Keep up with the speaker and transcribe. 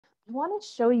I want to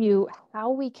show you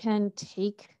how we can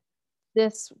take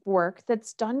this work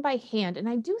that's done by hand. And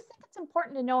I do think it's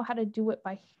important to know how to do it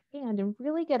by hand and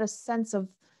really get a sense of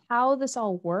how this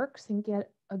all works and get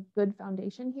a good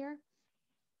foundation here.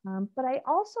 But I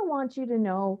also want you to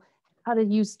know how to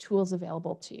use tools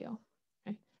available to you.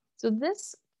 Okay? So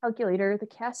this calculator, the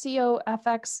Casio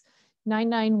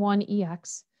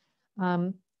fx-991EX,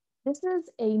 this is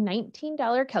a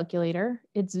 $19 calculator.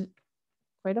 It's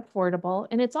quite affordable,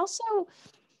 and it's also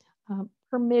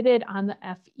permitted on the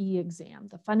FE exam,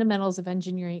 the Fundamentals of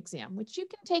Engineering exam, which you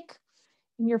can take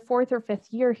in your 4th or 5th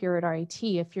year here at RIT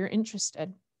if you're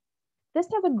interested. This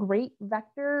has a great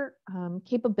vector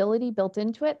capability built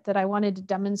into it that I wanted to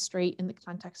demonstrate in the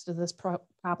context of this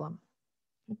problem.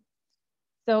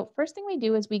 So first thing we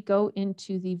do is we go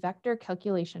into the vector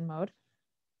calculation mode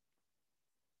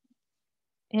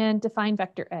and define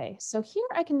vector A. So here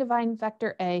I can define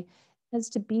vector A as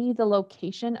to be the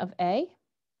location of A,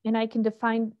 and I can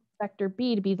define vector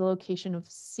B to be the location of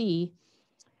C,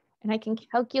 and I can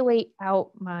calculate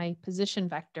out my position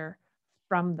vector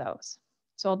from those.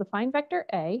 So I'll define vector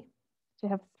A to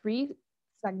have 3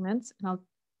 segments, and I'll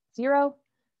 0,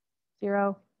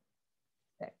 0,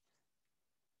 6.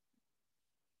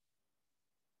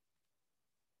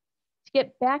 To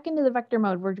get back into the vector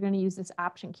mode, we're going to use this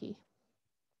option key.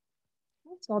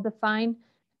 So I'll define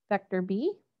vector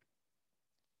B.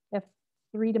 I have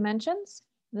 3 dimensions.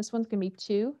 This one's going to be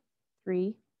 2,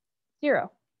 3,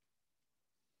 0.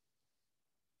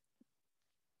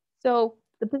 So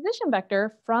the position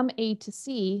vector from A to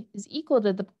C is equal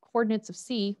to the coordinates of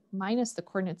C minus the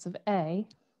coordinates of A.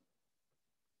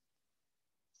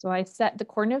 So I set the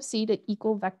coordinate of C to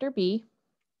equal vector B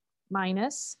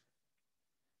minus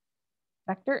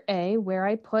vector A, where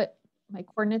I put my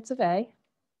coordinates of A.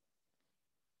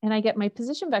 And I get my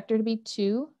position vector to be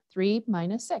 2, 3,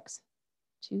 minus 6.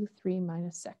 2, 3,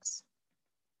 minus 6.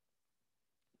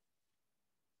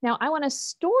 Now I want to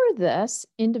store this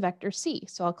into vector C.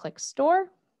 So I'll click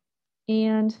Store,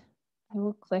 and I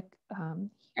will click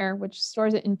here, which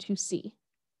stores it into C.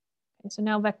 Okay, so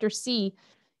now vector C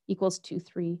equals 2,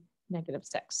 3, negative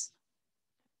 6.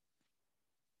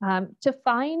 To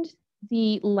find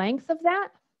the length of that,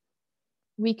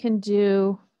 we can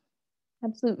do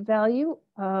absolute value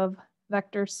of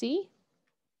vector C.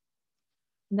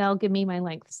 And that'll give me my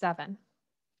length 7.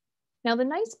 Now, the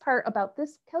nice part about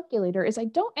this calculator is I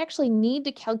don't actually need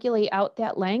to calculate out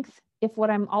that length if what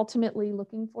I'm ultimately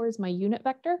looking for is my unit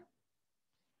vector.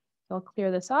 So I'll clear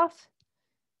this off.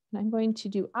 And I'm going to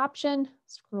do Option,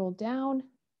 scroll down,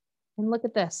 and look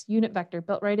at this, unit vector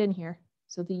built right in here.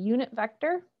 So the unit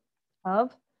vector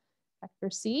of vector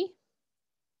C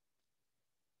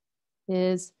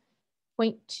is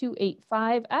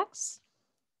 0.285x,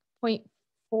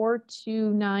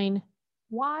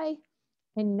 0.429y,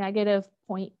 and negative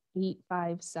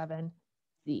 0.857z.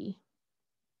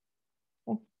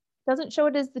 Okay. Doesn't show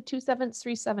it as the 2/7,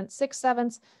 3/7,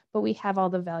 6/7, but we have all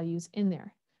the values in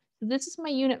there. So this is my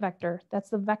unit vector. That's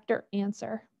the vector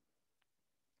answer.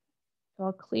 So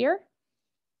I'll clear.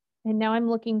 And now I'm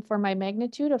looking for my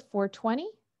magnitude of 420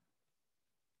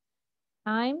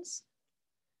 times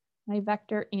my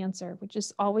vector answer, which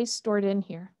is always stored in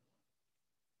here.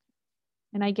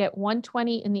 And I get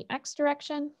 120 in the x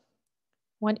direction,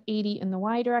 180 in the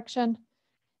y direction,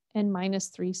 and minus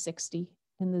 360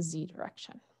 in the z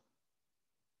direction.